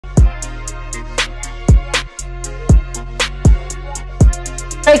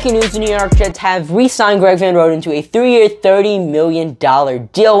Breaking news, the New York Jets have re-signed Greg Van Roten to a 3-year, $30 million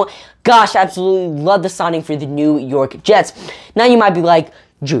deal. Gosh, absolutely love the signing for the New York Jets. Now you might be like,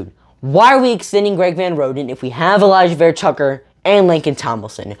 Jude, why are we extending Greg Van Roten if we have Elijah Vera-Tucker and Laken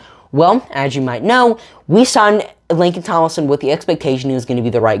Tomlinson? Well, as you might know, we signed Laken Tomlinson with the expectation he was going to be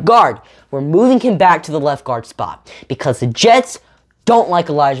the right guard. We're moving him back to the left guard spot because the Jets don't like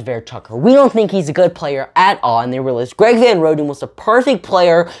Elijah Vera-Tucker. We don't think he's a good player at all, and they realized Greg Van Roten was the perfect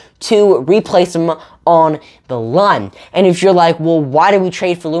player to replace him on the line. And if you're like, well, why did we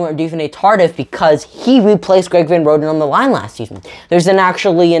trade for Laurent Duvernay-Tardif? Because he replaced Greg Van Roten on the line last season. There's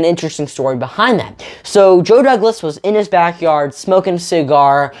actually an interesting story behind that. So Joe Douglas was in his backyard, smoking a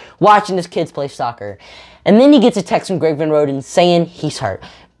cigar, watching his kids play soccer. And then he gets a text from Greg Van Roten saying he's hurt.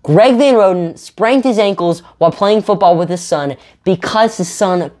 Greg Van Roten sprained his ankles while playing football with his son because his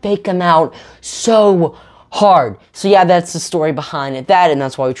son faked him out so hard. So yeah, that's the story behind that, and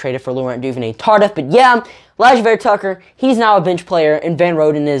that's why we traded for Laurent Duvernay-Tardif. But yeah, Elijah Vera-Tucker, he's now a bench player, and Van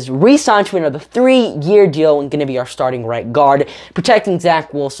Roten is re-signed to another 3-year deal and going to be our starting right guard, protecting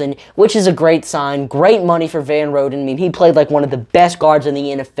Zach Wilson, which is a great sign. Great money for Van Roten. I mean, he played like one of the best guards in the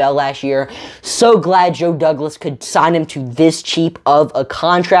NFL last year. So glad Joe Douglas could sign him to this cheap of a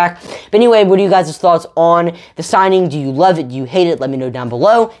contract. But anyway, what are you guys' thoughts on the signing? Do you love it? Do you hate it? Let me know down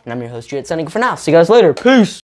below. And I'm your host, Jude, signing for now. See you guys later. Peace.